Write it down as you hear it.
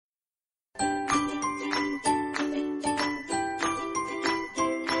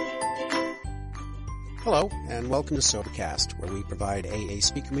Hello, and welcome to SWWCF, where we provide AA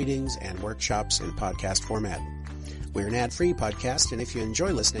speaker meetings and workshops in podcast format. We're an ad-free podcast, and if you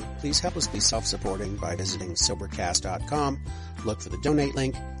enjoy listening, please help us be self-supporting by visiting SWWCF.com, look for the donate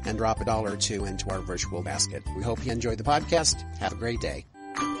link, and drop $1 or $2 into our virtual basket. We hope you enjoy the podcast. Have a great day.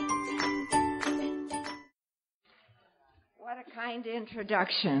 What a kind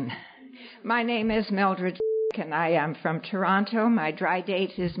introduction. My name is Mildred F, and I am from Toronto. My dry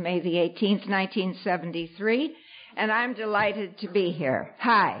date is May the 18th, 1973, and I'm delighted to be here.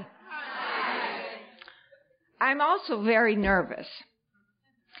 Hi. I'm also very nervous.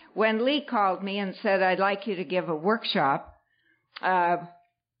 When Lee called me and said, I'd like you to give a workshop, I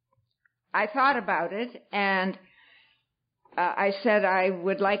thought about it, and I said I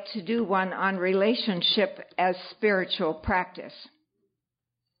would like to do one on relationship as spiritual practice.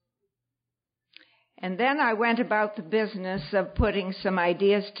 And then I went about the business of putting some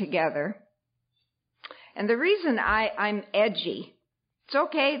ideas together. And the reason I'm edgy, it's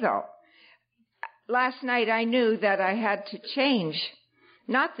okay though. Last night I knew that I had to change,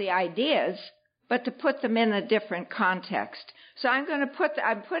 not the ideas, but to put them in a different context. So I'm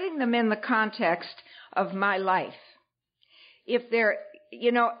putting them in the context of my life. If they're,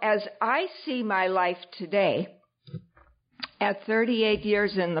 as I see my life today, at 38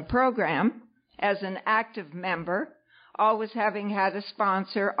 years in the program, as an active member, always having had a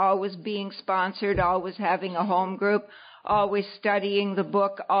sponsor, always being sponsored, always having a home group, always studying the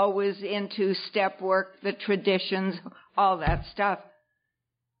book, always into step work, the traditions, all that stuff.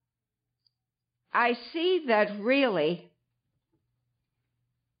 I see that really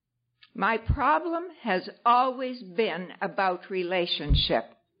my problem has always been about relationship,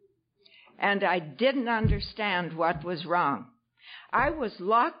 and I didn't understand what was wrong. I was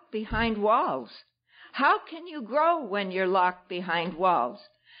locked behind walls. How can you grow when you're locked behind walls?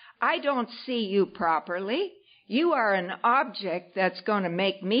 I don't see you properly. You are an object that's going to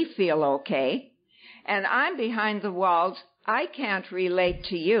make me feel okay, and I'm behind the walls. I can't relate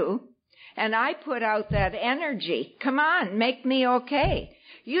to you, and I put out that energy. Come on, make me okay.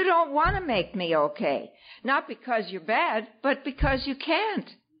 You don't want to make me okay, not because you're bad, but because you can't.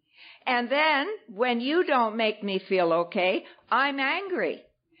 And then, when you don't make me feel okay, I'm angry.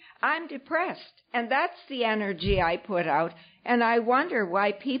 I'm depressed. And that's the energy I put out. And I wonder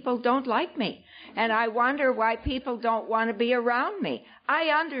why people don't like me. And I wonder why people don't want to be around me. I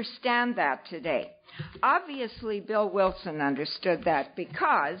understand that today. Obviously, Bill Wilson understood that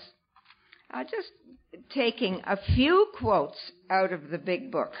because, just taking a few quotes out of the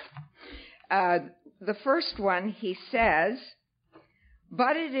big book. The first one, he says,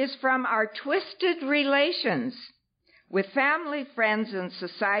 "But it is from our twisted relations with family, friends, and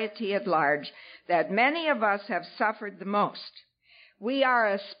society at large that many of us have suffered the most. We are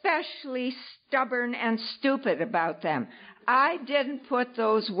especially stubborn and stupid about them." I didn't put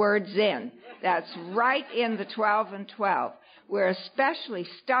those words in. That's right in the 12 and 12. We're especially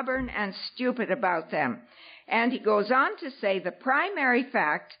stubborn and stupid about them. And he goes on to say the primary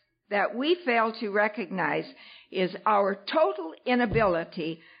fact that we fail to recognize is our total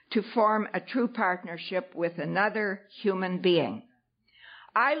inability to form a true partnership with another human being.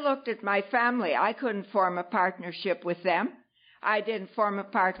 I looked at my family. I couldn't form a partnership with them. I didn't form a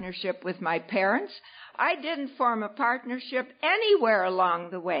partnership with my parents. I didn't form a partnership anywhere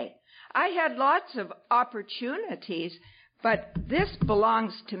along the way. I had lots of opportunities, but this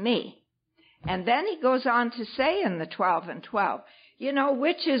belongs to me. And then he goes on to say in the 12 and 12,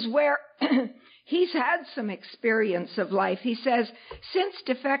 which is where he's had some experience of life. He says, since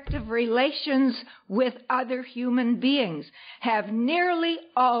defective relations with other human beings have nearly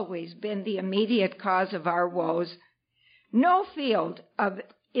always been the immediate cause of our woes, no field of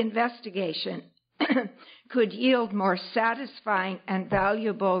investigation could yield more satisfying and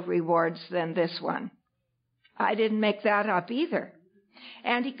valuable rewards than this one. I didn't make that up either.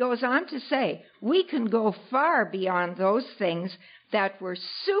 And he goes on to say, we can go far beyond those things that were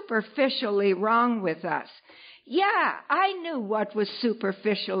superficially wrong with us. Yeah, I knew what was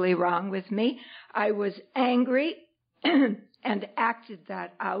superficially wrong with me. I was angry and acted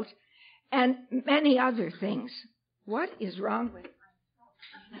that out, and many other things. What is wrong with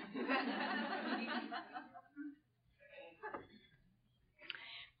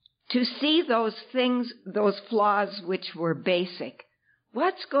to see those things, those flaws which were basic.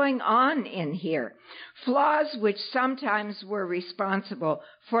 What's going on in here? Flaws which sometimes were responsible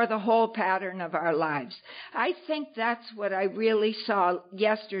for the whole pattern of our lives. I think that's what I really saw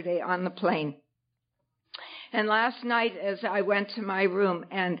yesterday on the plane. And last night as I went to my room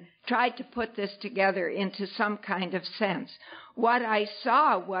and tried to put this together into some kind of sense, what I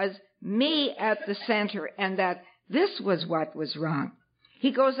saw was me at the center, and that this was what was wrong.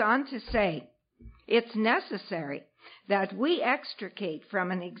 He goes on to say, it's necessary that we extricate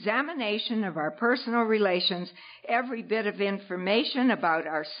from an examination of our personal relations every bit of information about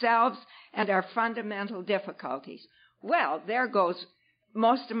ourselves and our fundamental difficulties. Well, there goes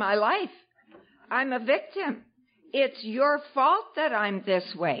most of my life. I'm a victim. It's your fault that I'm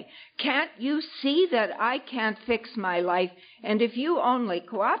this way. Can't you see that I can't fix my life? And if you only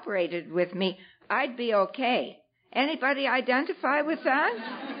cooperated with me, I'd be okay. Anybody identify with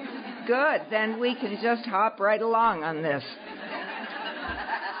that? Good. Then we can just hop right along on this.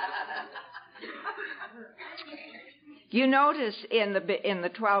 You notice in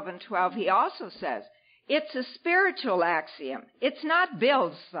the 12 and 12, he also says, it's a spiritual axiom. It's not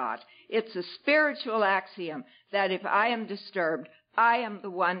Bill's thought. It's a spiritual axiom that if I am disturbed, I am the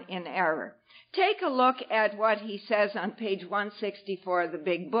one in error. Take a look at what he says on page 164 of the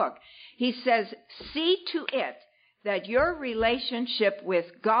big book. He says, see to it that your relationship with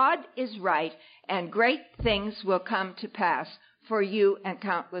God is right and great things will come to pass for you and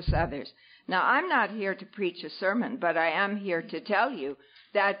countless others. Now, I'm not here to preach a sermon, but I am here to tell you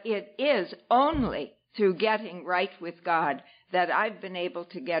that it is only through getting right with God that I've been able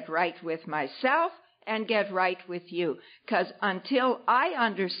to get right with myself and get right with you. Because until I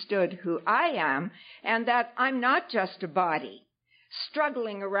understood who I am and that I'm not just a body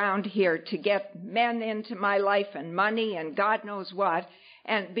struggling around here to get men into my life and money and God knows what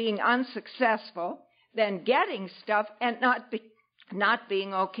and being unsuccessful, then getting stuff and not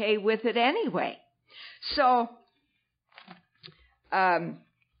being okay with it anyway. So,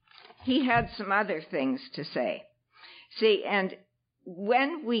 he had some other things to say. See, and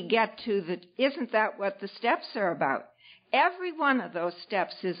when we get to isn't that what the steps are about? Every one of those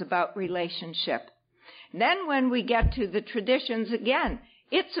steps is about relationship. Then when we get to the traditions again,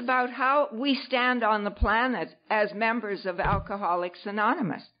 it's about how we stand on the planet as members of Alcoholics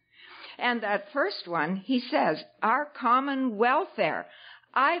Anonymous. And that first one, he says, our common welfare.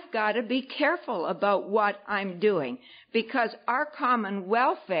 I've got to be careful about what I'm doing because our common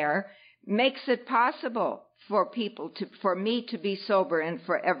welfare makes it possible for me to be sober and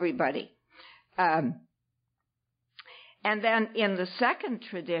for everybody. And then in the second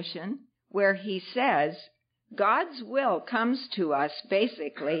tradition, where he says, God's will comes to us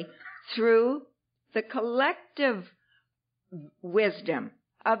basically through the collective wisdom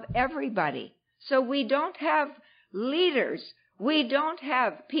of everybody. So we don't have leaders. We don't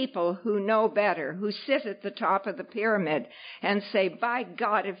have people who know better, who sit at the top of the pyramid and say, by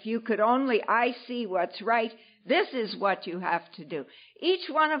God, if you could only, I see what's right. This is what you have to do. Each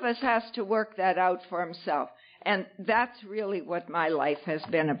one of us has to work that out for himself. And that's really what my life has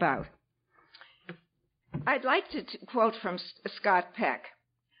been about. I'd like to quote from Scott Peck.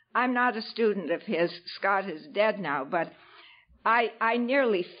 I'm not a student of his. Scott is dead now, but I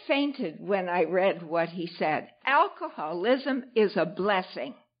nearly fainted when I read what he said. Alcoholism is a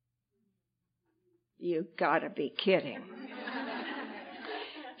blessing. You gotta be kidding.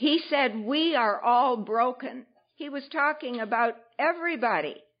 He said, we are all broken. He was talking about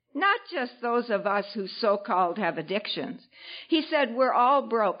everybody, not just those of us who so-called have addictions. He said, we're all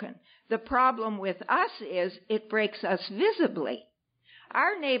broken. The problem with us is it breaks us visibly.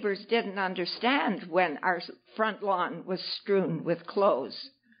 Our neighbors didn't understand when our front lawn was strewn with clothes.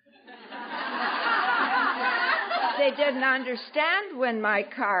 They didn't understand when my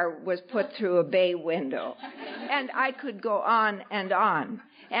car was put through a bay window. And I could go on.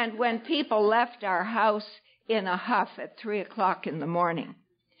 And when people left our house in a huff at 3 o'clock in the morning.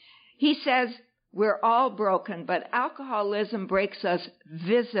 He says, we're all broken, but alcoholism breaks us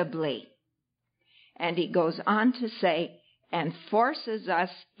visibly. And he goes on to say, and forces us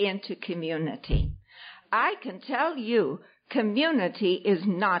into community. I can tell you, community is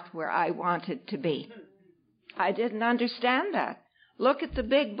not where I wanted to be. I didn't understand that. Look at the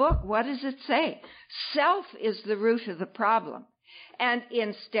big book. What does it say? Self is the root of the problem. And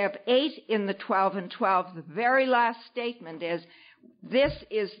in step 8 in the 12 and 12, the very last statement is, this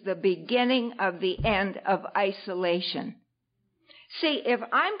is the beginning of the end of isolation. See, if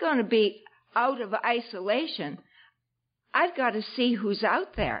I'm going to be out of isolation, I've got to see who's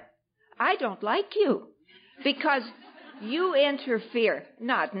out there. I don't like you because you interfere.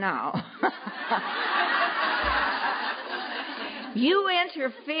 Not now. You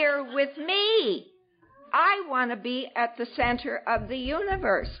interfere with me. I want to be at the center of the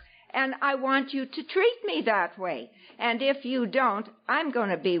universe, and I want you to treat me that way. And if you don't, I'm going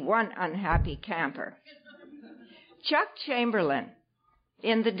to be one unhappy camper. Chuck Chamberlain,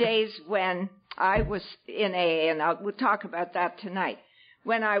 in the days when I was in AA, and we'll talk about that tonight,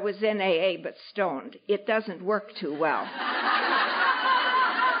 when I was in AA but stoned. It doesn't work too well.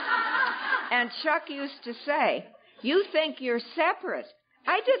 And Chuck used to say, you think you're separate.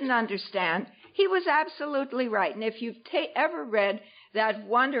 I didn't understand. He was absolutely right. And if you've ever read that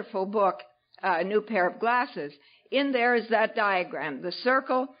wonderful book, A New Pair of Glasses, in there is that diagram, the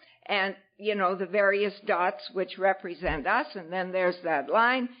circle and, the various dots which represent us, and then there's that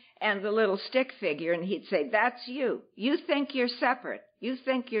line and the little stick figure, and he'd say, that's you. You think you're separate. You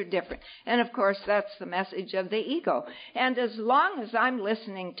think you're different. And, of course, that's the message of the ego. And as long as I'm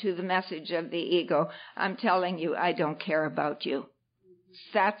listening to the message of the ego, I'm telling you I don't care about you. It's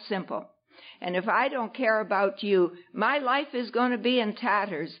that simple. And if I don't care about you, my life is going to be in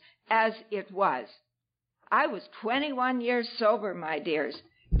tatters as it was. I was 21 years sober, my dears,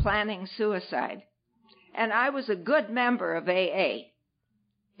 planning suicide. And I was a good member of AA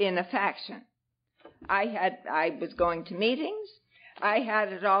in a faction. I was going to meetings. I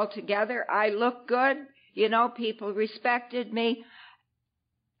had it all together. I looked good. People respected me.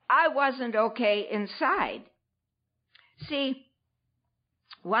 I wasn't okay inside. See,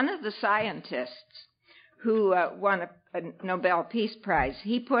 one of the scientists who won a Nobel Peace Prize,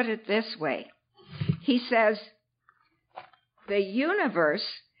 he put it this way. He says, the universe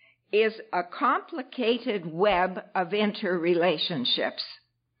is a complicated web of interrelationships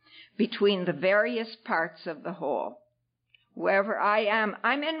between the various parts of the whole. Wherever I am,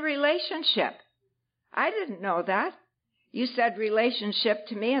 I'm in relationship. I didn't know that. You said relationship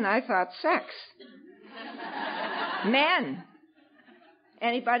to me, and I thought sex. Men.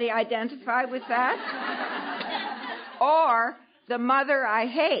 Anybody identify with that? Or the mother I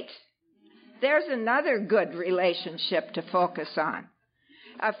hate. There's another good relationship to focus on.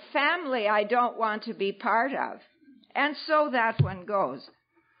 A family I don't want to be part of. And so that one goes.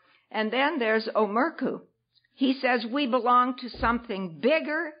 And then there's Omerku. He says we belong to something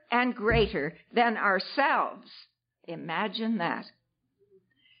bigger and greater than ourselves. Imagine that.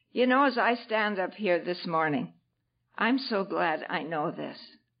 As I stand up here this morning, I'm so glad I know this,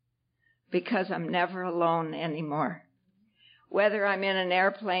 because I'm never alone anymore. Whether I'm in an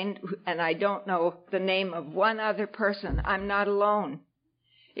airplane and I don't know the name of one other person, I'm not alone.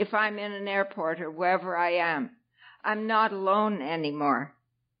 If I'm in an airport or wherever I am, I'm not alone anymore,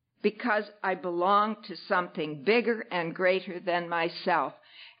 because I belong to something bigger and greater than myself.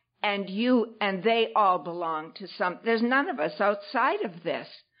 And you and they all belong to something. There's none of us outside of this,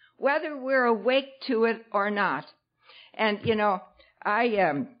 whether we're awake to it or not. And,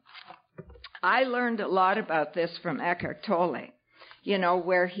 I learned a lot about this from Eckhart Tolle,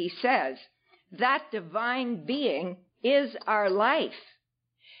 where he says that divine being is our life,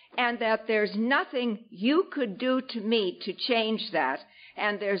 and that there's nothing you could do to me to change that,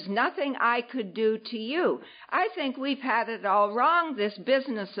 and there's nothing I could do to you. I think we've had it all wrong, this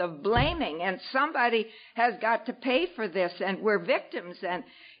business of blaming, and somebody has got to pay for this, and we're victims, and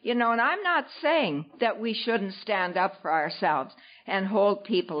and I'm not saying that we shouldn't stand up for ourselves and hold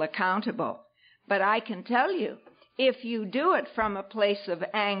people accountable. But I can tell you, if you do it from a place of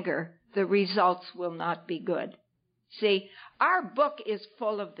anger, the results will not be good. See, our book is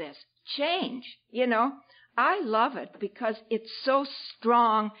full of this. Change, I love it because it's so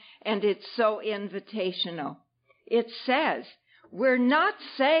strong and it's so invitational. It says, we're not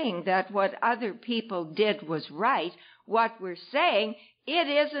saying that what other people did was right. What we're saying,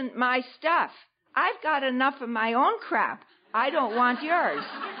 it isn't my stuff. I've got enough of my own crap. I don't want yours.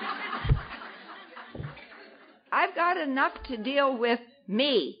 I've got enough to deal with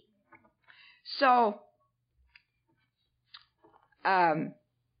me. So, I'm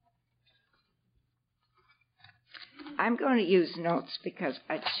going to use notes because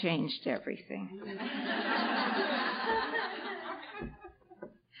I changed everything.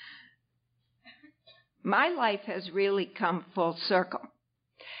 My life has really come full circle.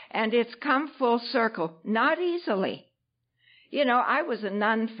 And it's come full circle, not easily. I was a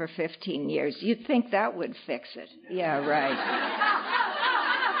nun for 15 years. You'd think that would fix it. Yeah, right.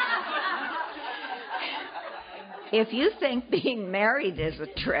 If you think being married is a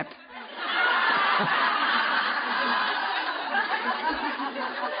trip,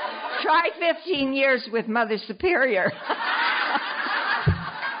 try 15 years with Mother Superior.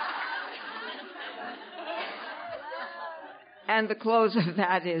 And the close of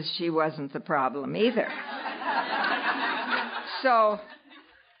that is she wasn't the problem either. So,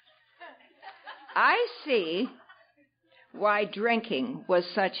 I see why drinking was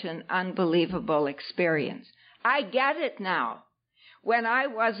such an unbelievable experience. I get it now. When I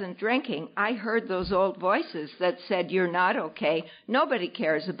wasn't drinking, I heard those old voices that said, you're not okay. Nobody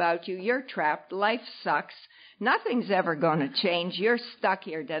cares about you. You're trapped. Life sucks. Nothing's ever going to change. You're stuck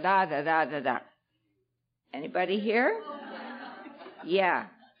here. Da-da-da-da-da-da. Anybody here? Yeah.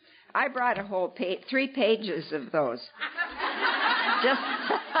 I brought a whole 3 pages of those.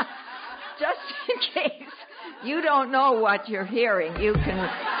 Just in case you don't know what you're hearing, you can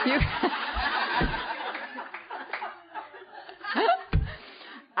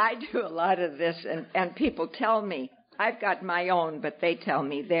I do a lot of this, and people tell me, I've got my own, but they tell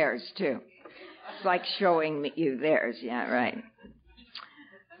me theirs too. It's like showing you theirs. Yeah,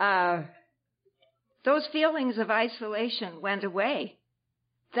 right. Those feelings of isolation went away.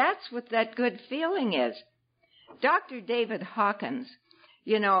 That's what that good feeling is. Dr. David Hawkins,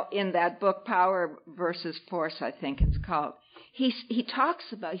 in that book, Power versus Force, I think it's called, he talks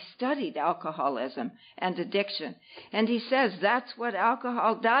about, he studied alcoholism and addiction, and he says that's what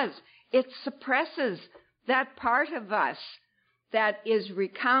alcohol does. It suppresses that part of us that is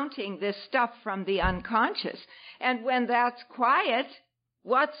recounting this stuff from the unconscious. And when that's quiet,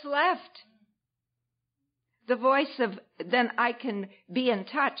 what's left? The voice of, then I can be in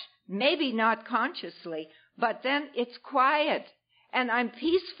touch, maybe not consciously, but then it's quiet and I'm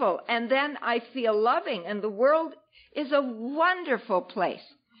peaceful, and then I feel loving, and the world is a wonderful place.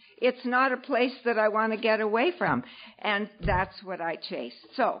 It's not a place that I want to get away from, and that's what I chase.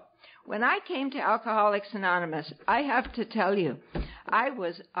 So when I came to Alcoholics Anonymous, I have to tell you, I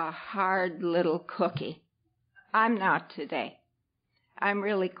was a hard little cookie. I'm not today. I'm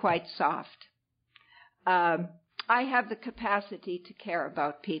really quite soft. I have the capacity to care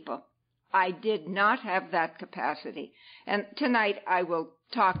about people. I did not have that capacity. And tonight I will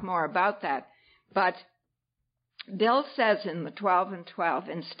talk more about that. But Bill says in the 12 and 12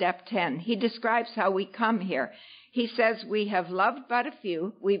 in step 10, he describes how we come here. He says, we have loved but a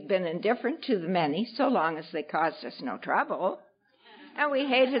few. We've been indifferent to the many, so long as they caused us no trouble. And we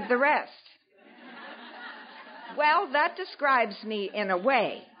hated the rest. Well, that describes me in a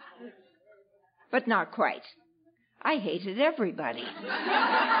way, but not quite. I hated everybody.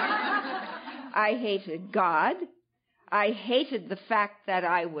 I hated God. I hated the fact that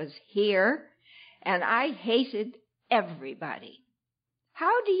I was here. And I hated everybody.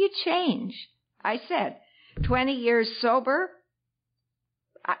 How do you change? I said, 20 years sober,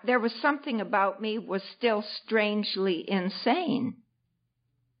 there was something about me was still strangely insane.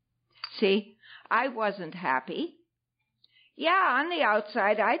 See, I wasn't happy. Yeah, on the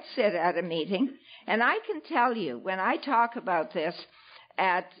outside, I'd sit at a meeting, and I can tell you, when I talk about this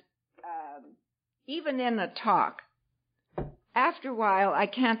even in a talk, after a while, I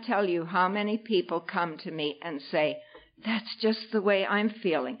can't tell you how many people come to me and say, that's just the way I'm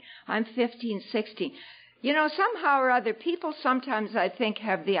feeling. I'm 15, 16. Somehow or other, people sometimes, I think,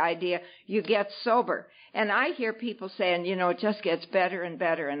 have the idea you get sober. And I hear people saying, it just gets better and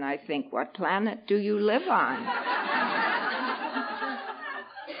better. And I think, what planet do you live on?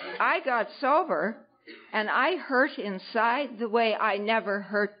 I got sober, and I hurt inside the way I never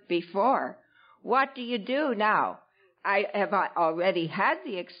hurt before. What do you do now? I have already had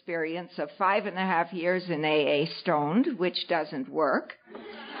the experience of 5.5 years in AA stoned, which doesn't work.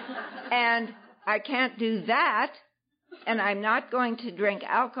 And I can't do that, and I'm not going to drink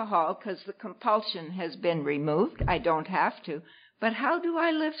alcohol because the compulsion has been removed. I don't have to. But how do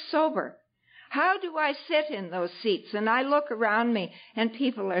I live sober? How do I sit in those seats? And I look around me, and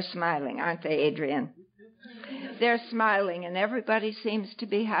people are smiling, aren't they, Adrian? They're smiling, and everybody seems to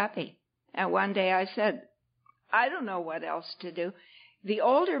be happy. And one day I said, I don't know what else to do. The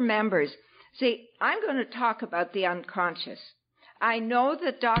older members, see, I'm going to talk about the unconscious. I know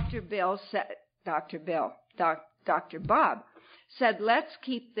that Dr. Bob said, let's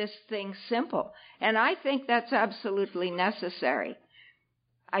keep this thing simple. And I think that's absolutely necessary.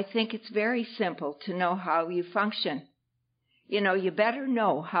 I think it's very simple to know how you function. You better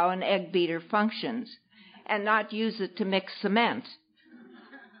know how an egg beater functions and not use it to mix cement.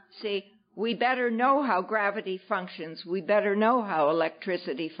 See, we better know how gravity functions. We better know how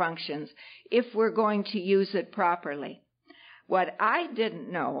electricity functions if we're going to use it properly. What I didn't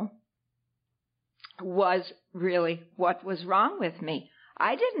know was really what was wrong with me.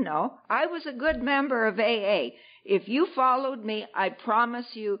 I didn't know. I was a good member of AA. If you followed me, I promise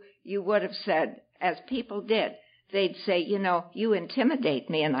you, you would have said, as people did, they'd say, you intimidate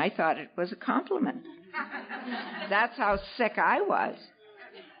me, and I thought it was a compliment. That's how sick I was.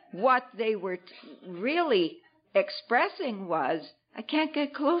 What they were really expressing was, I can't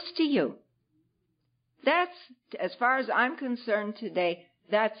get close to you. That's, as far as I'm concerned today,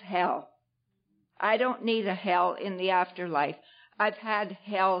 that's hell. I don't need a hell in the afterlife. I've had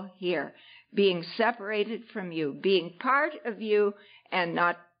hell here, being separated from you, being part of you, and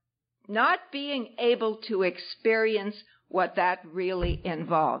not being able to experience what that really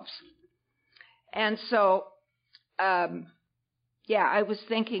involves. And so, I was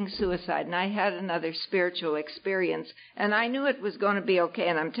thinking suicide, and I had another spiritual experience, and I knew it was going to be okay.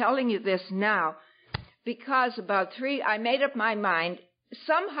 And I'm telling you this now because I made up my mind,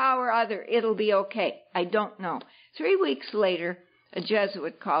 somehow or other, it'll be okay. I don't know. 3 weeks later, a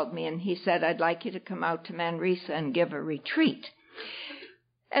Jesuit called me, and he said, I'd like you to come out to Manresa and give a retreat.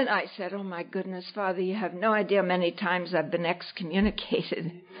 And I said, oh, my goodness, Father, you have no idea how many times I've been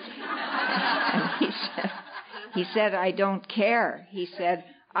excommunicated. And he said, I don't care. He said,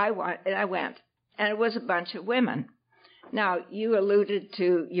 I want, and I went. And it was a bunch of women. Now, you alluded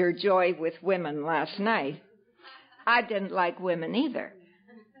to your joy with women last night. I didn't like women either.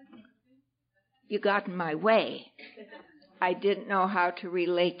 You got in my way. I didn't know how to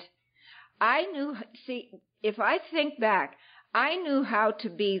relate. If I think back, I knew how to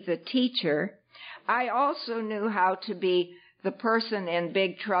be the teacher. I also knew how to be the person in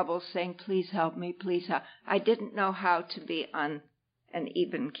big trouble saying, please help me, please help. I didn't know how to be on an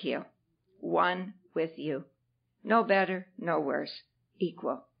even keel. One with you. No better, no worse.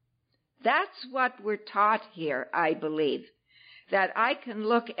 Equal. That's what we're taught here, I believe. That I can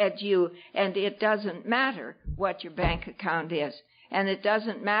look at you and it doesn't matter what your bank account is. And it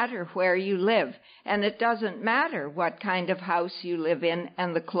doesn't matter where you live. And it doesn't matter what kind of house you live in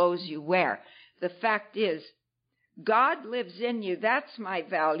and the clothes you wear. The fact is, God lives in you. That's my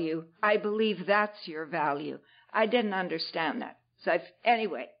value. I believe that's your value. I didn't understand that. So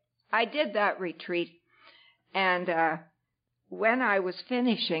anyway, I did that retreat. And when I was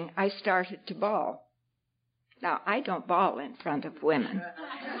finishing, I started to bawl. Now, I don't bawl in front of women.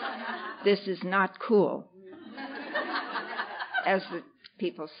 This is not cool, as the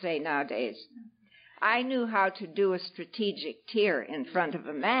people say nowadays. I knew how to do a strategic tear in front of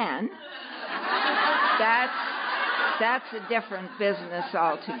a man. That's a different business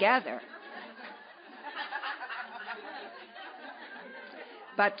altogether.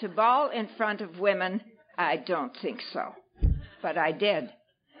 But to bawl in front of women, I don't think so. But I did.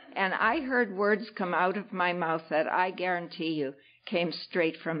 And I heard words come out of my mouth that I guarantee you came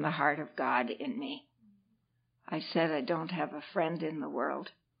straight from the heart of God in me. I said, I don't have a friend in the world.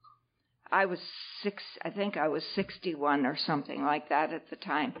 I think I was 61 or something like that at the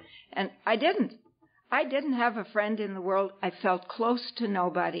time. And I didn't have a friend in the world. I felt close to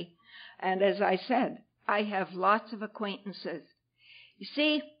nobody. And as I said, I have lots of acquaintances. You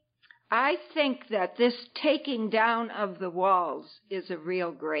see, I think that this taking down of the walls is a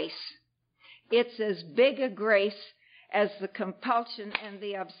real grace. It's as big a grace as the compulsion and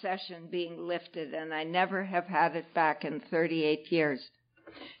the obsession being lifted, and I never have had it back in 38 years.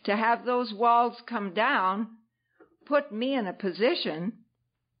 To have those walls come down put me in a position.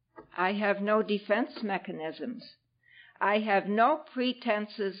 I have no defense mechanisms. I have no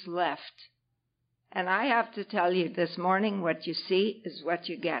pretenses left. And I have to tell you this morning, what you see is what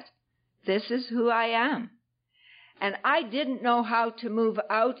you get. This is who I am. And I didn't know how to move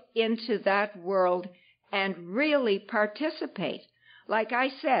out into that world and really participate. Like I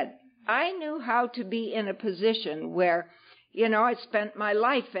said, I knew how to be in a position where, I spent my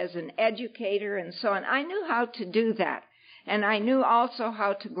life as an educator and so on. I knew how to do that. And I knew also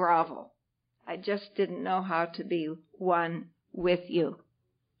how to grovel. I just didn't know how to be one with you.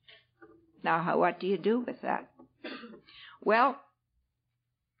 Now, what do you do with that? Well,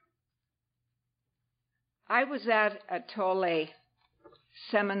 I was at a Tolle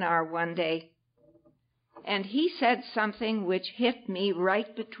seminar one day, and he said something which hit me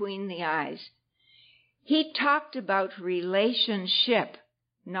right between the eyes. He talked about relationship,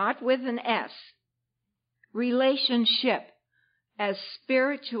 not with an S, relationship as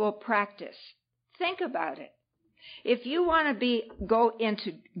spiritual practice. Think about it. If you want to go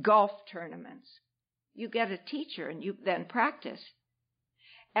into golf tournaments, you get a teacher and you then practice.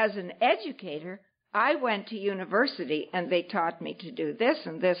 As an educator, I went to university and they taught me to do this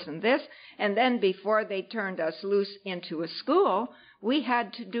and this and this. And then before they turned us loose into a school, we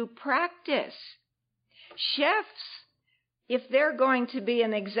had to do practice. Chefs, if they're going to be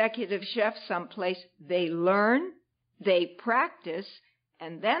an executive chef someplace, they learn, they practice,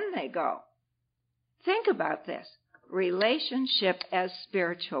 and then they go. Think about this. Relationship as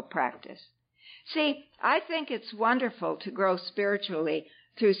spiritual practice. See, I think it's wonderful to grow spiritually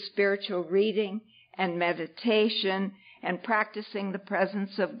through spiritual reading and meditation and practicing the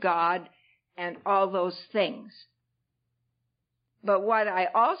presence of God and all those things. But what I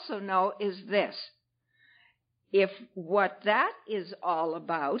also know is this. if what that is all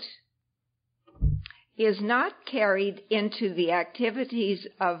about is not carried into the activities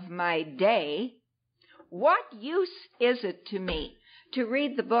of my day, what use is it to me to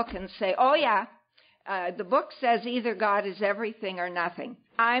read the book and say, oh yeah, the book says either God is everything or nothing.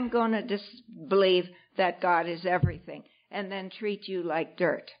 I'm going to disbelieve that God is everything and then treat you like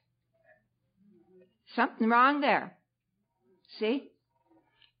dirt. Something wrong there. See?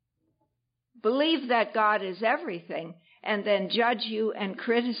 Believe that God is everything and then judge you and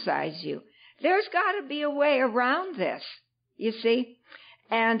criticize you. There's got to be a way around this, you see?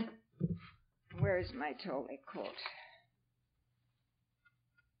 And where's my Tolle quote?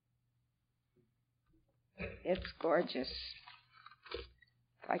 It's gorgeous.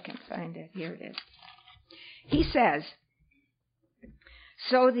 If I can find it, here it is. He says,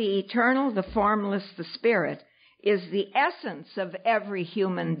 so the eternal, the formless, the spirit is the essence of every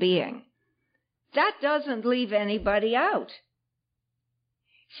human being. That doesn't leave anybody out.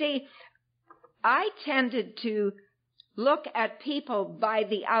 See, I tended to look at people by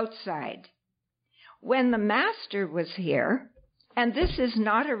the outside. When the Master was here, and this is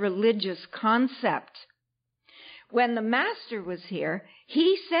not a religious concept, when the Master was here,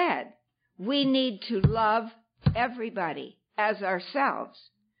 he said, we need to love everybody as ourselves.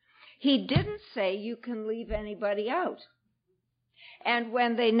 He didn't say you can leave anybody out. And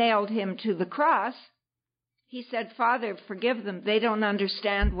when they nailed him to the cross, he said, Father, forgive them. They don't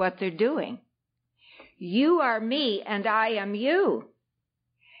understand what they're doing. You are me and I am you.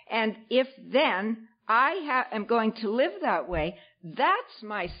 And if then I am going to live that way, that's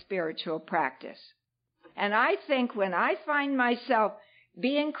my spiritual practice. And I think when I find myself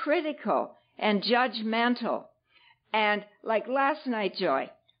being critical and judgmental, and like last night, Joy,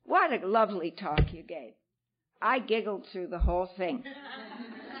 what a lovely talk you gave. I giggled through the whole thing.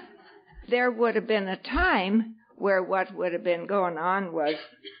 There would have been a time where what would have been going on was,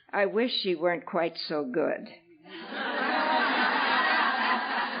 I wish she weren't quite so good.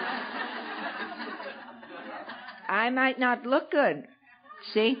 I might not look good.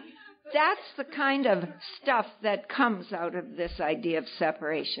 See? That's the kind of stuff that comes out of this idea of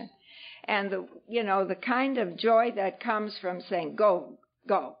separation. And the kind of joy that comes from saying, go.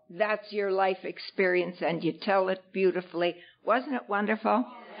 That's your life experience and you tell it beautifully. Wasn't it wonderful?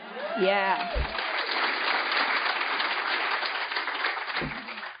 Yeah.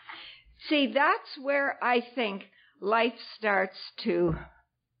 See, that's where I think life starts to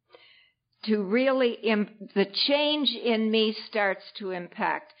really, the change in me starts to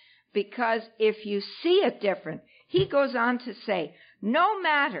impact. Because if you see it different, he goes on to say, no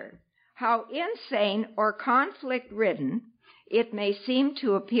matter how insane or conflict-ridden it may seem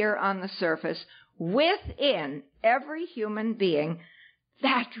to appear on the surface, within every human being,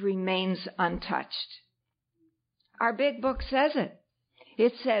 that remains untouched. Our big book says it.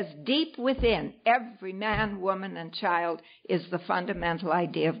 It says deep within every man, woman, and child is the fundamental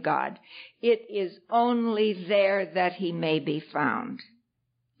idea of God. It is only there that he may be found.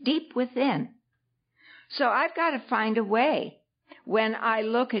 Deep within. So I've got to find a way when I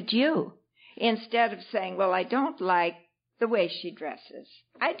look at you, instead of saying, well, I don't like the way she dresses.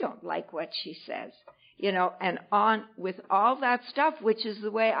 I don't like what she says. And on with all that stuff, which is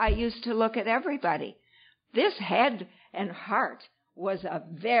the way I used to look at everybody. This head and heart was a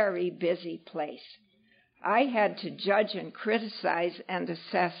very busy place. I had to judge and criticize and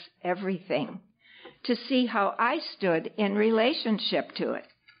assess everything to see how I stood in relationship to it.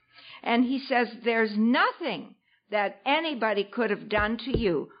 And he says, there's nothing that anybody could have done to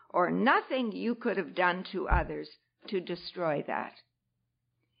you or nothing you could have done to others to destroy that.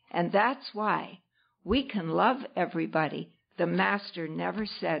 And that's why we can love everybody. The Master never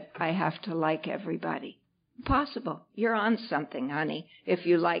said, I have to like everybody. Impossible. You're on something, honey, if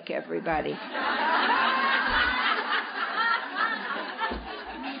you like everybody.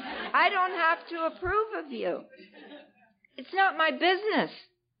 I don't have to approve of you. It's not my business.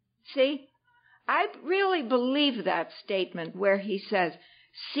 See, I really believe that statement where he says,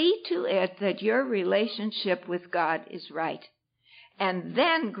 see to it that your relationship with God is right, and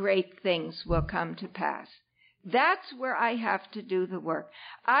then great things will come to pass. That's where I have to do the work.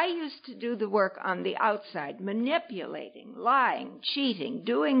 I used to do the work on the outside, manipulating, lying, cheating,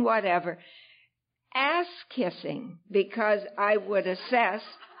 doing whatever, ass-kissing, because I would assess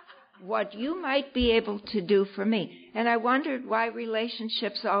what you might be able to do for me. And I wondered why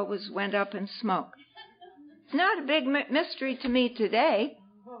relationships always went up in smoke. It's not a big mystery to me today.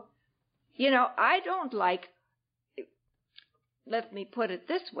 I don't like, let me put it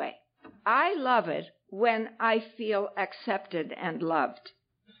this way. I love it when I feel accepted and loved.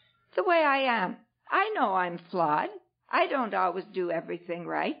 The way I am. I know I'm flawed. I don't always do everything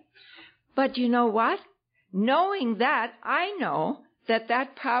right. But you know what? Knowing that, I know that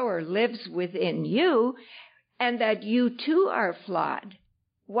that power lives within you and that you too are flawed.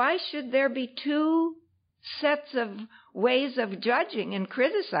 Why should there be two sets of ways of judging and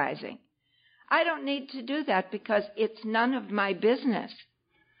criticizing? I don't need to do that because it's none of my business.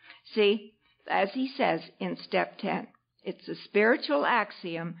 See, as he says in step 10, it's a spiritual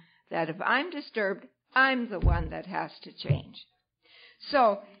axiom that if I'm disturbed, I'm the one that has to change.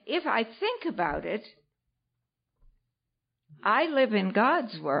 So if I think about it, I live in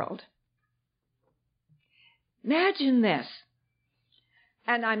God's world. Imagine this.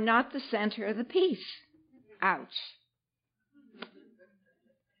 And I'm not the center of the piece. Ouch.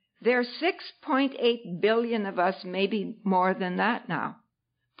 There are 6.8 billion of us, maybe more than that now.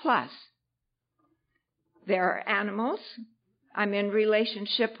 Plus, there are animals. I'm in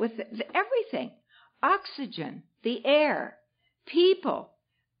relationship with everything. Oxygen, the air, people.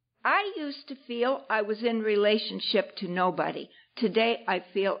 I used to feel I was in relationship to nobody. Today I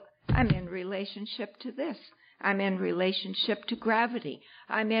feel I'm in relationship to this. I'm in relationship to gravity.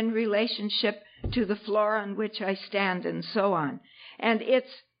 I'm in relationship to the floor on which I stand and so on. And it's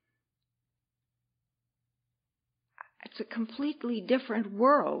a completely different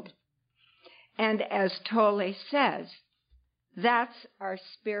world. And as Tolle says, that's our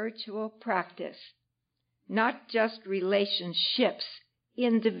spiritual practice. Not just relationships,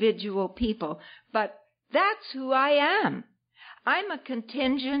 individual people, but that's who I am. I'm a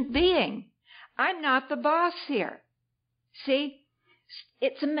contingent being. I'm not the boss here. See,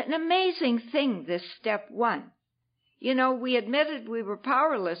 it's an amazing thing, this step 1. You know, we admitted we were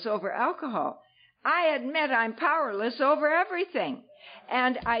powerless over alcohol. I admit I'm powerless over everything.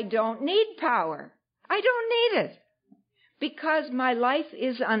 And I don't need power. I don't need it. Because my life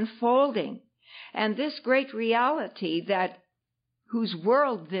is unfolding. And this great reality that whose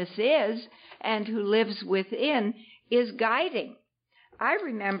world this is and who lives within is guiding. I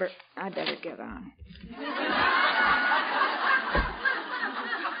remember, I better get on.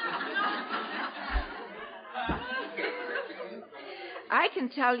 I can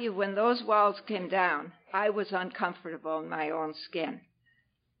tell you when those walls came down, I was uncomfortable in my own skin.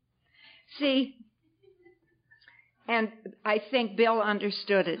 See, and I think Bill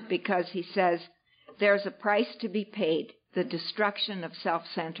understood it because he says, there's a price to be paid, the destruction of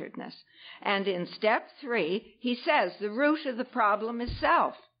self-centeredness. And in step 3, he says the root of the problem is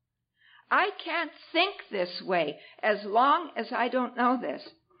self. I can't think this way as long as I don't know this.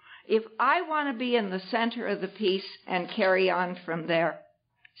 If I want to be in the center of the piece and carry on from there,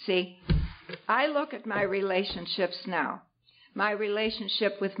 see, I look at my relationships now. My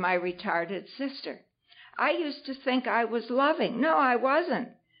relationship with my retarded sister. I used to think I was loving. No, I wasn't.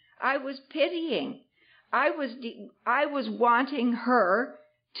 I was pitying. I was wanting her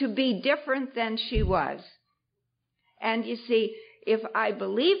to be different than she was. And you see, if I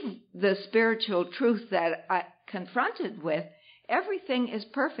believe the spiritual truth that I confronted with, everything is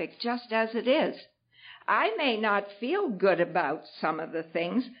perfect just as it is. I may not feel good about some of the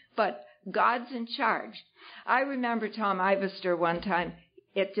things, but God's in charge. I remember Tom Ivester one time,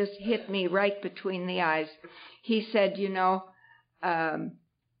 it just hit me right between the eyes. He said,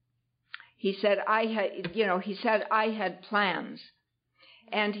 I had plans.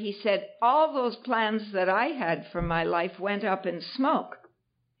 And he said, all those plans that I had for my life went up in smoke.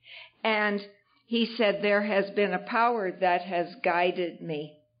 And he said, there has been a power that has guided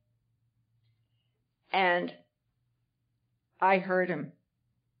me. And I heard him.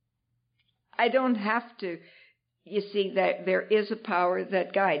 I don't have to, you see, that there is a power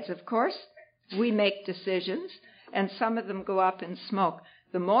that guides. Of course, we make decisions, and some of them go up in smoke.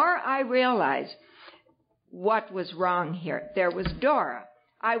 The more I realize what was wrong here, there was Dora.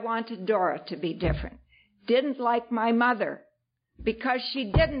 I wanted Dora to be different. Didn't like my mother because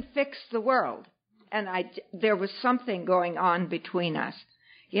she didn't fix the world. And there was something going on between us.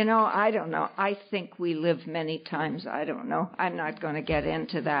 You know, I don't know. I think we live many times. I don't know. I'm not going to get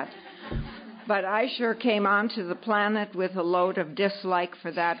into that. But I sure came onto the planet with a load of dislike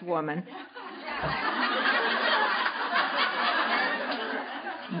for that woman.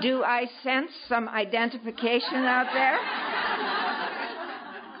 Do I sense some identification out there?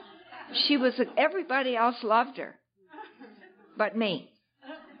 Everybody else loved her, but me.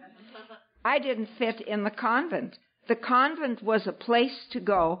 I didn't fit in the convent. The convent was a place to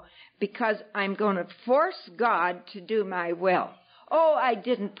go because I'm going to force God to do my will. Oh, I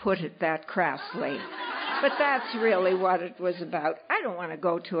didn't put it that crassly, but that's really what it was about. I don't want to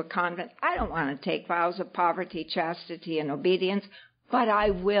go to a convent. I don't want to take vows of poverty, chastity, and obedience. But I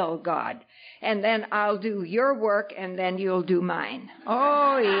will, God. And then I'll do your work, and then you'll do mine.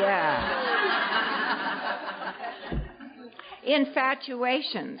 Oh, yeah.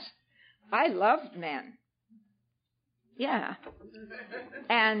 Infatuations. I loved men. Yeah.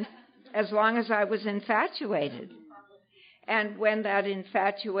 And as long as I was infatuated. And when that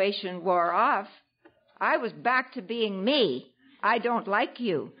infatuation wore off, I was back to being me. I don't like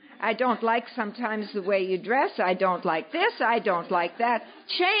you. I don't like sometimes the way you dress. I don't like this. I don't like that.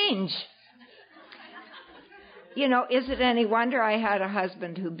 Change. You know, is it any wonder I had a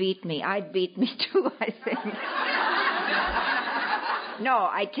husband who beat me? I'd beat me too, I think. No,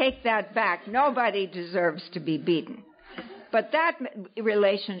 I take that back. Nobody deserves to be beaten. But that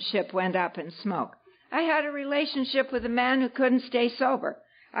relationship went up in smoke. I had a relationship with a man who couldn't stay sober.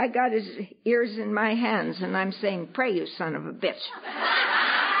 I got his ears in my hands, and I'm saying, pray, you son of a bitch.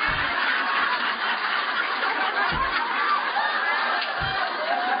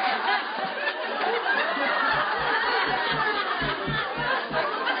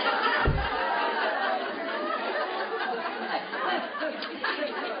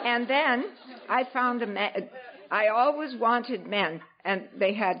 And then I found a man. I always wanted men, and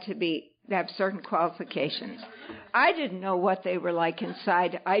they had to have certain qualifications. I didn't know what they were like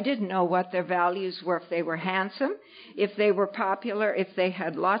inside. I didn't know what their values were, if they were handsome, if they were popular, if they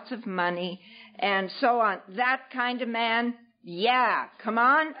had lots of money, and so on. That kind of man, yeah, come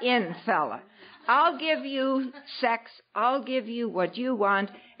on in, fella. I'll give you sex, I'll give you what you want,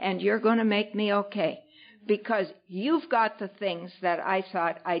 and you're going to make me okay. Because you've got the things that I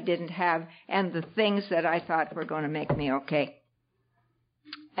thought I didn't have, and the things that I thought were going to make me okay.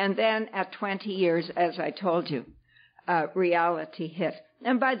 And then at 20 years, as I told you, reality hit.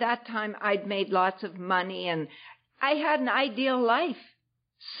 And by that time, I'd made lots of money, and I had an ideal life.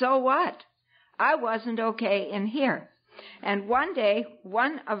 So what? I wasn't okay in here. And one day,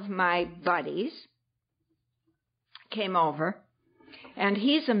 one of my buddies came over, and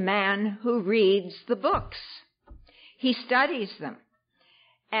he's a man who reads the books. He studies them.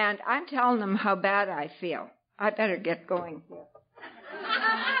 And I'm telling him how bad I feel. I better get going here.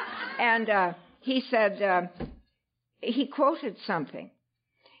 And he said, he quoted something.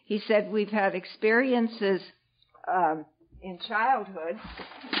 He said, we've had experiences in childhood.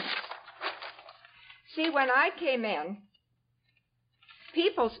 See, when I came in,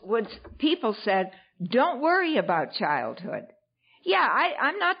 people said, don't worry about childhood. Yeah,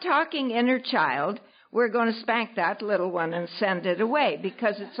 I'm not talking inner child. We're going to spank that little one and send it away,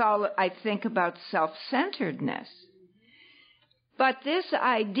 because it's all, I think, about self-centeredness. But this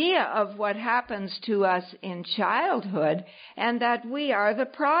idea of what happens to us in childhood, and that we are the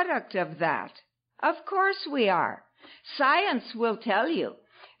product of that. Of course we are. Science will tell you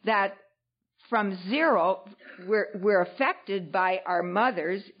that from zero, we're affected by our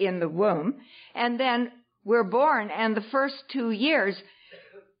mothers in the womb, and then we're born, and the first 2 years,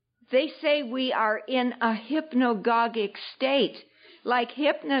 they say we are in a hypnagogic state, like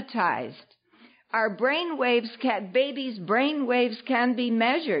hypnotized. Our brain waves babies' brain waves can be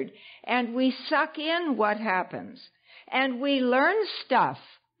measured, and we suck in what happens, and we learn stuff,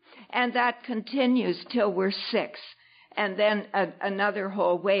 and that continues till we're 6, and then another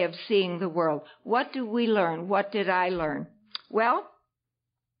whole way of seeing the world. What do we learn? What did I learn? Well,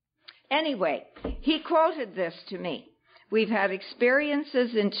 anyway, he quoted this to me. We've had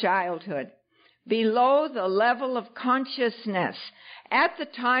experiences in childhood below the level of consciousness. At the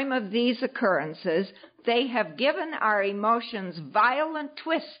time of these occurrences, they have given our emotions violent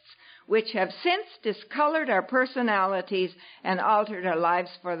twists, which have since discolored our personalities and altered our lives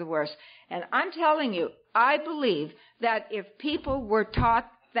for the worse. And I'm telling you, I believe that if people were taught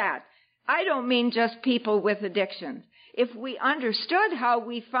that, I don't mean just people with addictions. If we understood how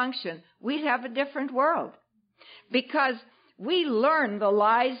we function, we'd have a different world. Because we learn the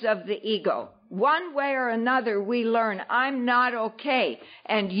lies of the ego. One way or another, we learn, I'm not okay,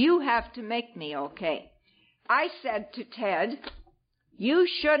 and you have to make me okay. I said to Ted, you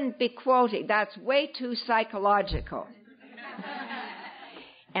shouldn't be quoting. That's way too psychological.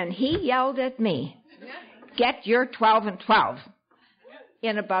 And he yelled at me, get your 12 and 12,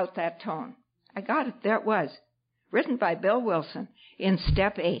 in about that tone. I got it. There it was. Written by Bill Wilson in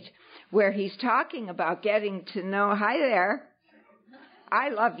Step 8, where he's talking about getting to know, hi there, I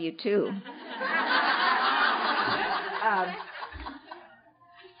love you too.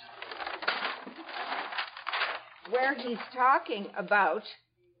 Where he's talking about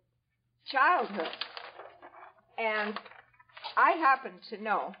childhood. And I happen to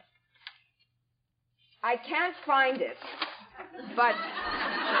know, I can't find it, but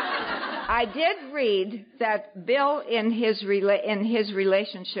I did read that Bill, in his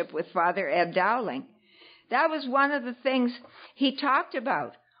relationship with Father Ed Dowling, that was one of the things he talked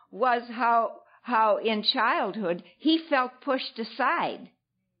about, was how in childhood he felt pushed aside.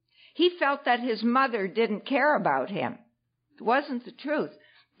 He felt that his mother didn't care about him. It wasn't the truth,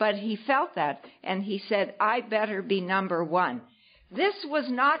 but he felt that, and he said, I better be number one. This was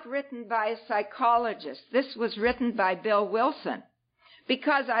not written by a psychologist. This was written by Bill Wilson,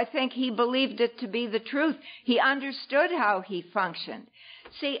 because I think he believed it to be the truth. He understood how he functioned.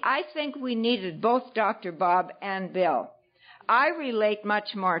 See, I think we needed both Dr. Bob and Bill. I relate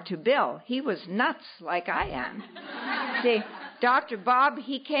much more to Bill. He was nuts like I am. See, Dr. Bob,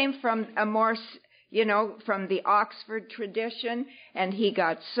 he came from a more, from the Oxford tradition, and he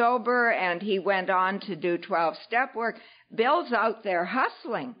got sober, and he went on to do 12-step work. Bill's out there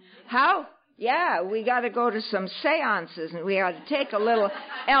hustling. How? Yeah, we got to go to some seances, and we got to take a little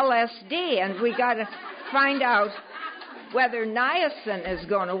LSD, and we got to find out whether niacin is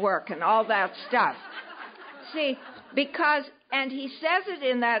going to work and all that stuff. See, because, and he says it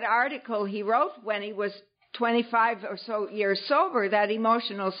in that article he wrote when he was 25 or so years sober, that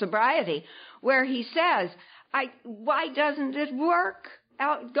emotional sobriety, where he says, why doesn't it work?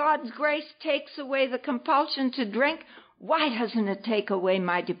 God's grace takes away the compulsion to drink. Why doesn't it take away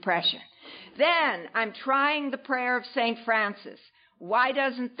my depression? Then I'm trying the prayer of St. Francis. Why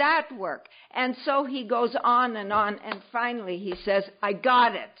doesn't that work? And so he goes on, and finally he says, I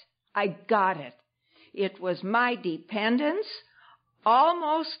got it. I got it. It was my dependence,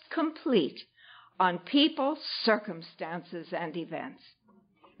 almost complete, on people, circumstances, and events.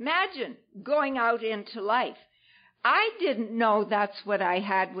 Imagine going out into life. I didn't know that's what I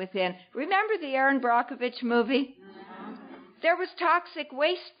had within. Remember the Erin Brockovich movie? There was toxic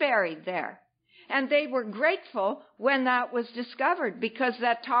waste buried there. And they were grateful when that was discovered, because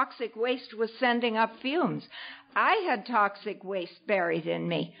that toxic waste was sending up fumes. I had toxic waste buried in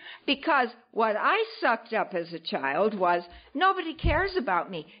me, because what I sucked up as a child was, nobody cares about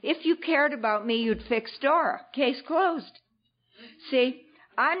me. If you cared about me, you'd fix Dora. Case closed. See,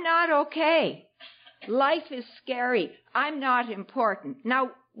 I'm not okay. Life is scary. I'm not important.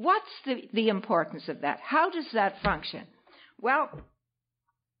 Now, what's the importance of that? How does that function? Well,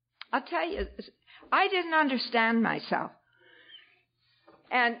 I'll tell you, I didn't understand myself.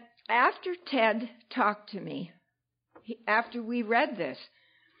 And after Ted talked to me, after we read this,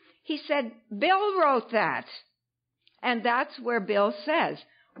 he said, Bill wrote that. And that's where Bill says,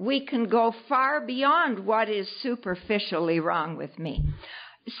 we can go far beyond what is superficially wrong with me.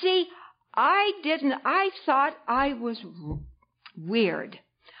 See, I thought I was weird.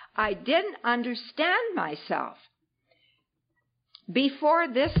 I didn't understand myself. Before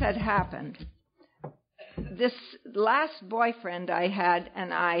this had happened, this last boyfriend I had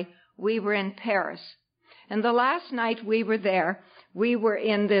and we were in Paris. And the last night we were there, we were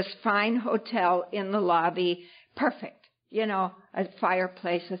in this fine hotel in the lobby, perfect, a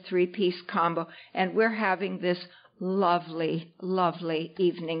fireplace, a 3-piece combo, and we're having this lovely, lovely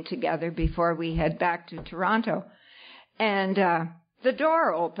evening together before we head back to Toronto. And the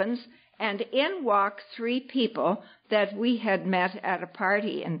door opens, and in walk 3 people that we had met at a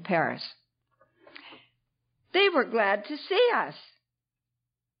party in Paris. They were glad to see us.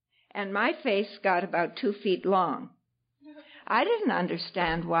 And my face got about 2 feet long. I didn't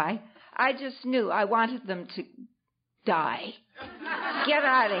understand why. I just knew I wanted them to die. Get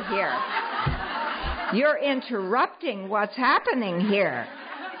out of here. You're interrupting what's happening here.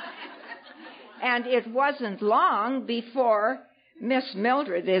 And it wasn't long before Miss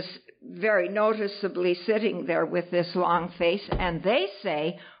Mildred is very noticeably sitting there with this long face, and they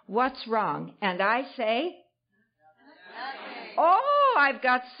say, what's wrong? And I say, oh, I've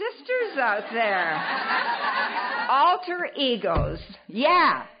got sisters out there. Alter egos.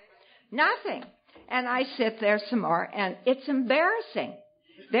 Yeah, nothing. And I sit there some more, and it's embarrassing.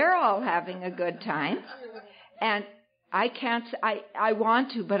 They're all having a good time, and I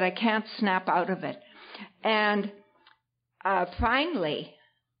want to, but I can't snap out of it. And finally,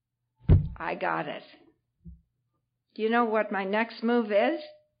 I got it. Do you know what my next move is?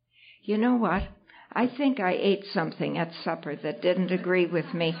 You know what? I think I ate something at supper that didn't agree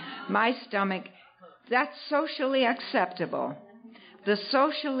with me. My stomach, that's socially acceptable. The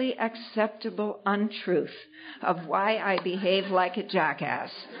socially acceptable untruth of why I behave like a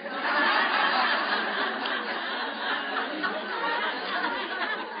jackass.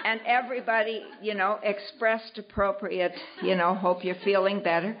 And everybody, expressed appropriate, hope you're feeling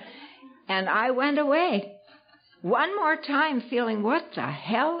better. And I went away. one more time feeling, what the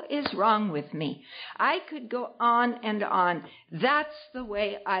hell is wrong with me? I could go on and on. That's the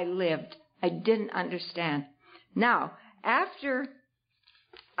way I lived. I didn't understand. Now, after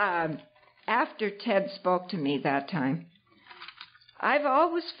Ted spoke to me that time, I've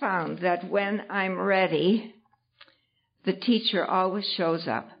always found that when I'm ready, the teacher always shows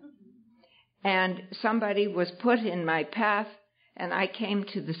up. And somebody was put in my path, and I came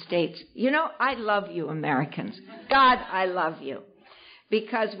to the States. You know, I love you, Americans. God, I love you.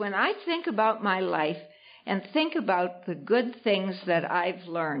 Because when I think about my life and think about the good things that I've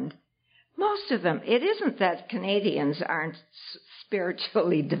learned, most of them, it isn't that Canadians aren't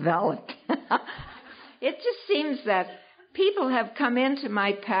spiritually developed. It just seems that people have come into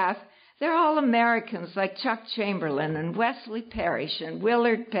my path. They're all Americans like Chuck Chamberlain and Wesley Parrish and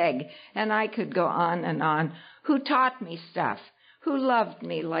Willard Pegg, and I could go on, who taught me stuff, who loved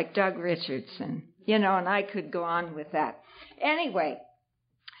me like Doug Richardson, you know, and I could go on with that. Anyway,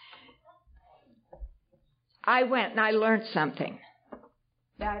 I went and I learned something.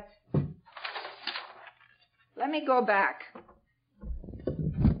 Let me go back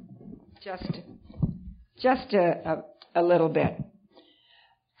just a little bit.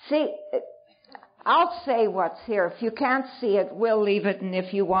 See, I'll say what's here. If you can't see it, we'll leave it, and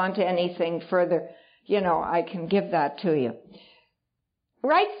if you want anything further, you know, I can give that to you.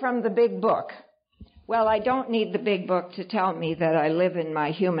 Right from the big book. Well, I don't need the big book to tell me that I live in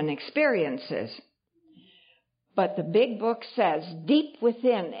my human experiences. But the big book says, deep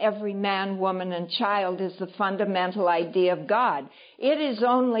within every man, woman, and child is the fundamental idea of God. It is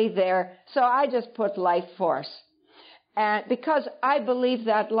only there, so I just put life force. And because I believe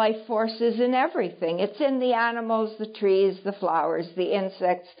that life force is in everything. It's in the animals, the trees, the flowers, the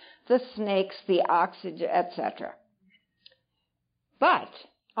insects, the snakes, the oxygen, etc. But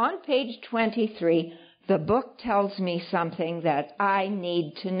on page 23, the book tells me something that I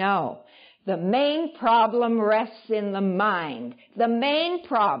need to know. The main problem rests in the mind. The main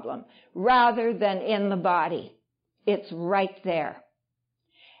problem, rather than in the body. It's right there.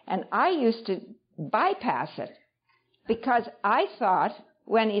 And I used to bypass it. Because I thought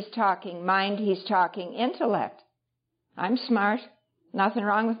when he's talking mind, he's talking intellect. I'm smart. Nothing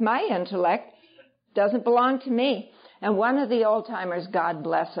wrong with my intellect. Doesn't belong to me. And one of the old-timers, God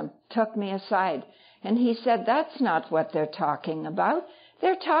bless him, took me aside. And he said, that's not what they're talking about.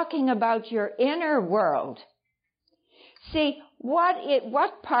 They're talking about your inner world. See,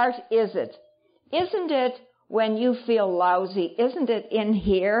 what part is it? Isn't it when you feel lousy? Isn't it in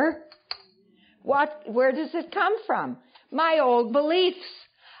here? Where does it come from? My old beliefs.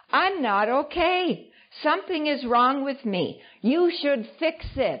 I'm not okay. Something is wrong with me. You should fix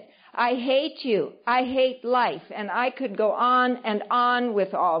it. I hate you. I hate life. And I could go on and on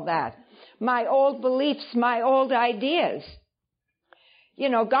with all that. My old beliefs, my old ideas. You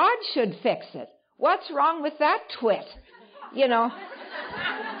know, God should fix it. What's wrong with that twit? You know,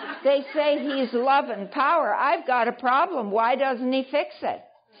 they say he's love and power. I've got a problem. Why doesn't he fix it?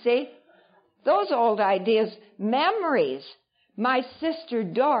 See? Those old ideas, memories. My sister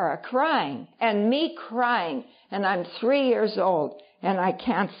Dora crying and me crying, and I'm 3 years old and I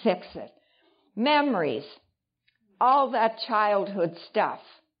can't fix it. Memories. All that childhood stuff.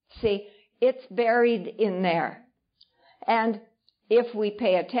 See, it's buried in there. And if we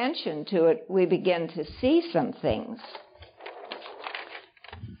pay attention to it, we begin to see some things.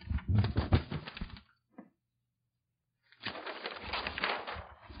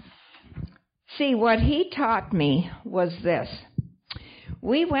 See, what he taught me was this.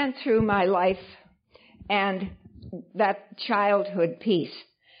 We went through my life and that childhood piece,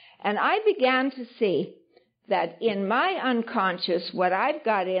 and I began to see that in my unconscious, what I've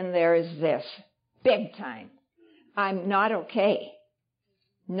got in there is this, big time. I'm not okay.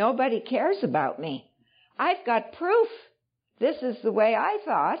 Nobody cares about me. I've got proof. This is the way I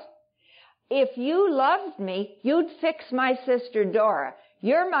thought. If you loved me, you'd fix my sister Dora.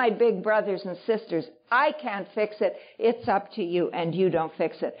 You're my big brothers and sisters. I can't fix it. It's up to you, and you don't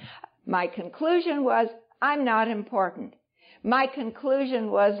fix it. My conclusion was, I'm not important. My conclusion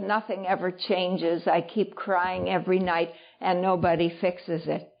was, nothing ever changes. I keep crying every night, and nobody fixes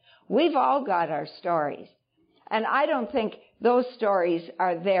it. We've all got our stories. And I don't think those stories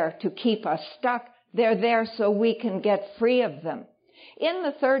are there to keep us stuck. They're there so we can get free of them. In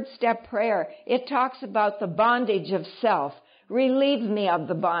the third step prayer, it talks about the bondage of self. Relieve me of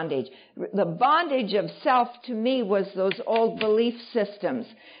the bondage. The bondage of self to me was those old belief systems.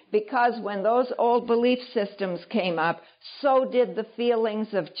 Because when those old belief systems came up, so did the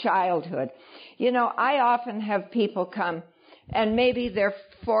feelings of childhood. You know, I often have people come, and maybe they're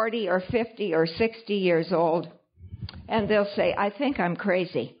 40 or 50 or 60 years old, And they'll say, I think I'm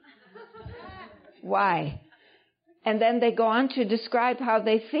crazy. Why? And then they go on to describe how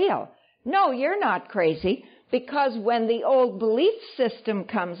they feel. No, you're not crazy, because when the old belief system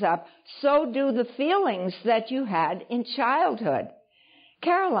comes up, so do the feelings that you had in childhood.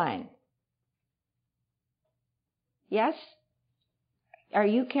 Caroline. Yes? Are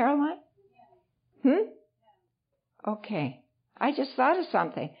you Caroline? Okay. I just thought of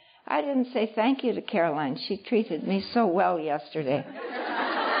something. I didn't say thank you to Caroline. She treated me so well yesterday.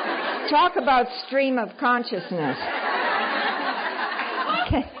 Talk about stream of consciousness.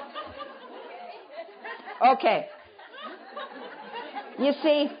 Okay. You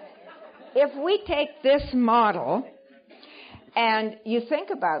see, if we take this model and you think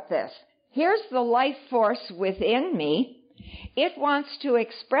about this, here's the life force within me. It wants to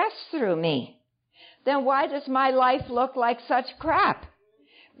express through me. Then why does my life look like such crap?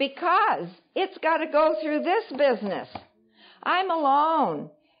 Because it's got to go through this business. I'm alone.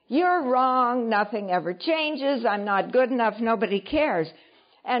 You're wrong. Nothing ever changes. I'm not good enough. Nobody cares.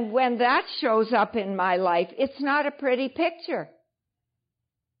 And when that shows up in my life, it's not a pretty picture.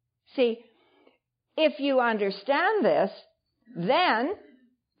 See, if you understand this, then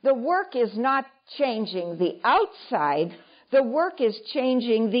the work is not changing the outside. The work is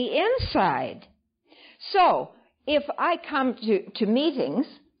changing the inside. So, if I come to meetings,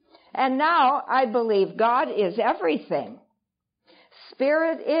 and now I believe God is everything.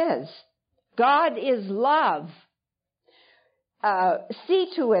 Spirit is. God is love. See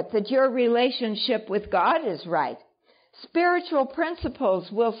to it that your relationship with God is right. Spiritual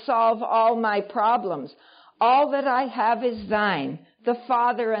principles will solve all my problems. All that I have is thine. The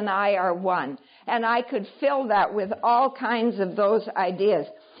Father and I are one. And I could fill that with all kinds of those ideas.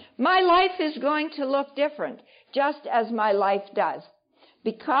 My life is going to look different, just as my life does.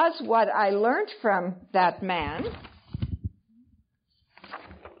 Because what I learned from that man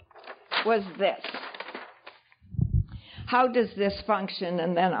was this. How does this function?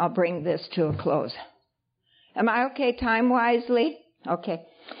 And then I'll bring this to a close. Am I okay time-wise, Lee? Okay.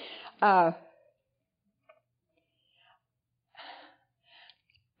 I'm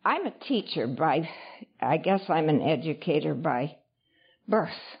a teacher I guess I'm an educator by birth.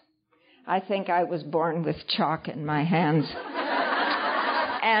 I think I was born with chalk in my hands.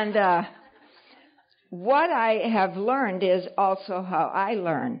 And what I have learned is also how I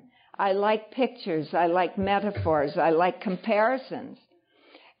learn. I like pictures. I like metaphors. I like comparisons.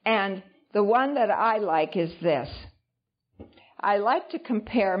 And the one that I like is this. I like to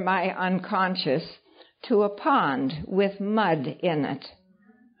compare my unconscious to a pond with mud in it.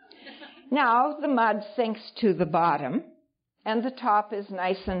 Now, the mud sinks to the bottom, and the top is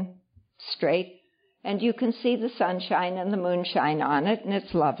nice and straight, and you can see the sunshine and the moonshine on it, and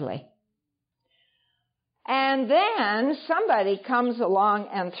it's lovely. And then somebody comes along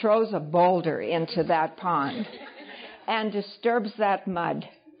and throws a boulder into that pond and disturbs that mud,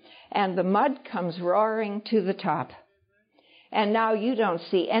 and the mud comes roaring to the top. And now you don't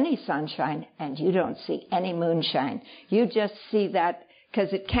see any sunshine, and you don't see any moonshine. You just see that,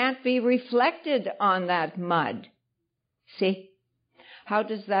 because it can't be reflected on that mud. See? How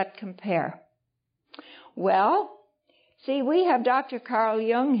does that compare? Well, see, we have Dr. Carl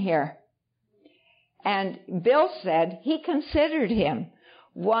Jung here. And Bill said he considered him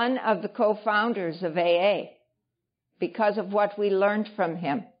one of the co-founders of AA because of what we learned from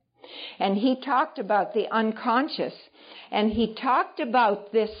him. And he talked about the unconscious, and he talked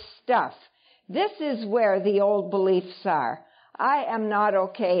about this stuff. This is where the old beliefs are. I am not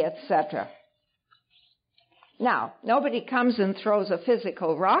okay, etc. Now, nobody comes and throws a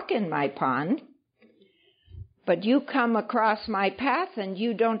physical rock in my pond, but you come across my path and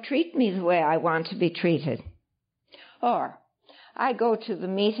you don't treat me the way I want to be treated. Or I go to the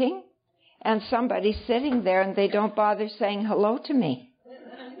meeting and somebody's sitting there and they don't bother saying hello to me.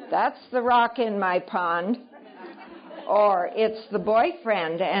 That's the rock in my pond. Or it's the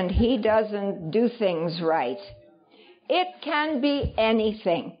boyfriend and he doesn't do things right. It can be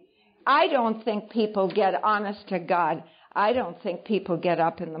anything. I don't think people get honest to God. I don't think people get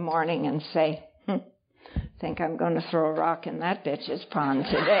up in the morning and say, think I'm going to throw a rock in that bitch's pond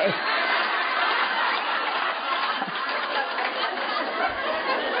today.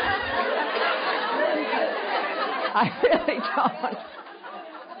 I really don't.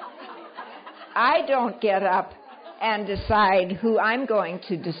 I don't get up and decide who I'm going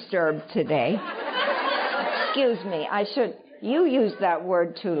to disturb today. Excuse me, you used that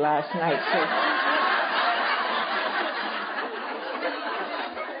word too last night, sir.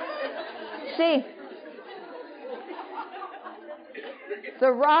 See,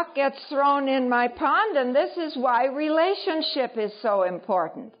 the rock gets thrown in my pond, and this is why relationship is so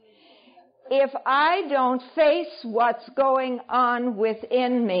important. If I don't face what's going on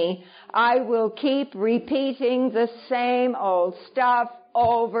within me, I will keep repeating the same old stuff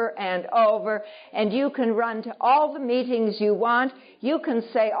over and over, and you can run to all the meetings you want, you can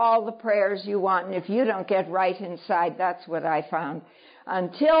say all the prayers you want, and if you don't get right inside, that's what I found.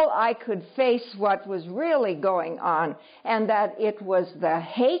 Until I could face what was really going on, and that it was the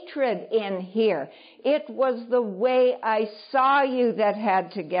hatred in here. It was the way I saw you that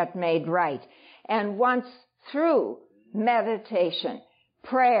had to get made right. And once through meditation,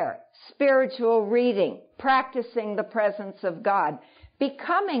 prayer, spiritual reading, practicing the presence of God,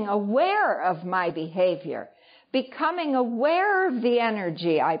 becoming aware of my behavior, becoming aware of the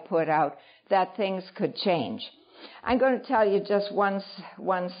energy I put out, that things could change. I'm going to tell you just one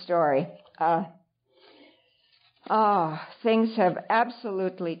story. Things have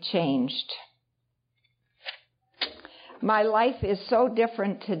absolutely changed. My life is so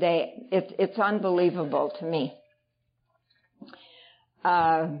different today, it's unbelievable to me.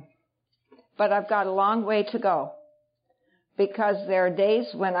 But I've got a long way to go, because there are days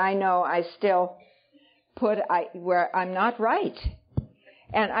when I know I still where I'm not right,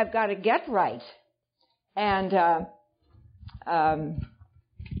 and I've got to get right. And I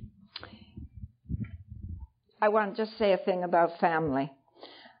want to just say a thing about family,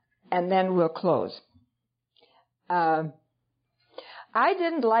 and then we'll close. I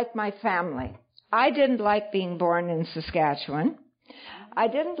didn't like my family. I didn't like being born in Saskatchewan. I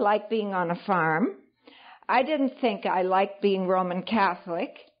didn't like being on a farm. I didn't think I liked being Roman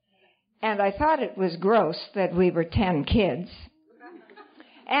Catholic. And I thought it was gross that we were 10 kids.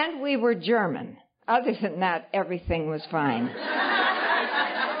 And we were German. Other than that, everything was fine.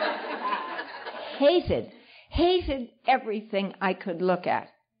 Hated everything I could look at.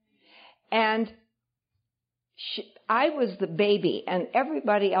 And I was the baby, and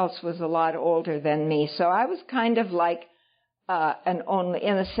everybody else was a lot older than me, so I was kind of like an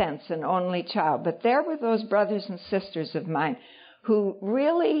only child. But there were those brothers and sisters of mine who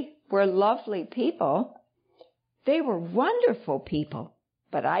really were lovely people. They were wonderful people,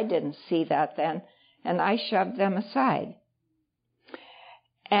 but I didn't see that then, and I shoved them aside.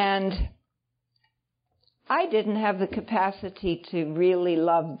 And I didn't have the capacity to really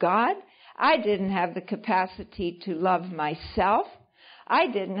love God. I didn't have the capacity to love myself. I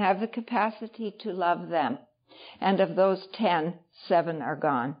didn't have the capacity to love them. And of those 10, 7 are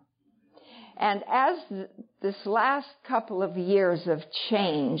gone. And as this last couple of years of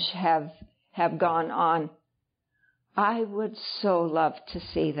change have gone on, I would so love to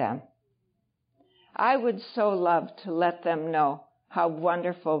see them. I would so love to let them know how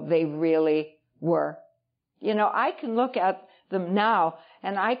wonderful they really were. You know, I can look at them now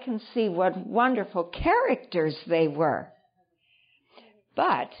and I can see what wonderful characters they were.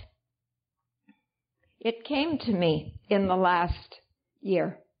 But it came to me in the last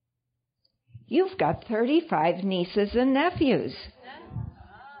year. You've got 35 nieces and nephews.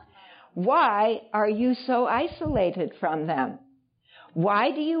 Why are you so isolated from them?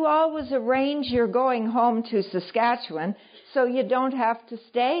 Why do you always arrange your going home to Saskatchewan so you don't have to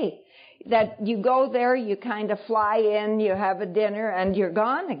stay? That you go there, you kind of fly in, you have a dinner, and you're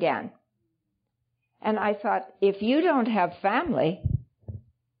gone again. And I thought, if you don't have family,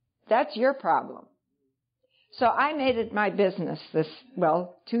 that's your problem. So I made it my business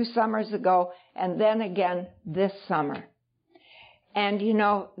 2 summers ago, and then again this summer. And you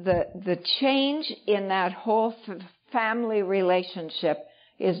know, the change in that whole family relationship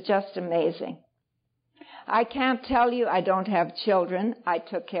is just amazing. I can't tell you I don't have children. I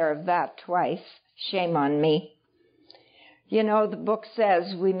took care of that twice. Shame on me. You know, the book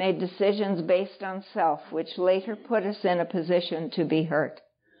says we made decisions based on self, which later put us in a position to be hurt.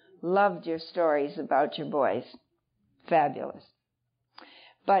 Loved your stories about your boys. Fabulous.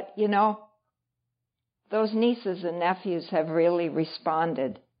 But, you know, those nieces and nephews have really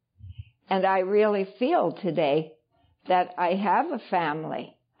responded. And I really feel today that I have a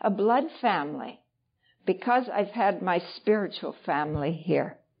family, a blood family, because I've had my spiritual family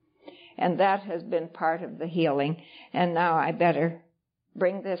here. And that has been part of the healing. And now I better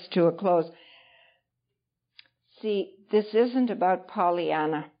bring this to a close. See, this isn't about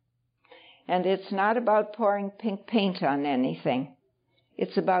Pollyanna. And it's not about pouring pink paint on anything.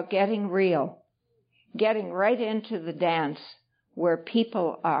 It's about getting real. Getting right into the dance where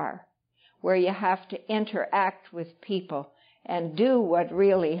people are. Where you have to interact with people and do what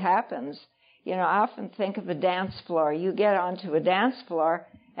really happens. You know, I often think of a dance floor. You get onto a dance floor,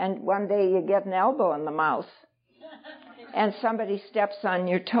 and one day you get an elbow in the mouth. and somebody steps on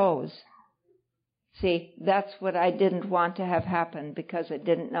your toes. See, that's what I didn't want to have happen because I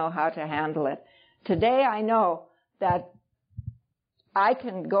didn't know how to handle it. Today I know that I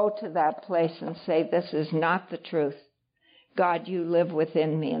can go to that place and say, this is not the truth. God, you live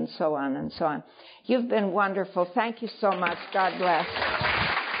within me, and so on and so on. You've been wonderful. Thank you so much. God bless.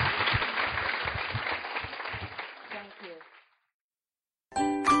 Thank you.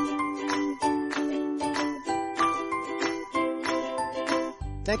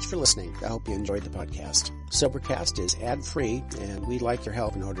 Thanks for listening. I hope you enjoyed the podcast. Sobercast is ad-free, and we'd like your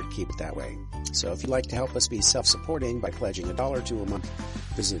help in order to keep it that way. So if you'd like to help us be self-supporting by pledging $1 or $2 a month,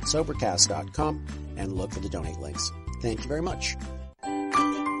 visit Sobercast.com and look for the donate links. Thank you very much.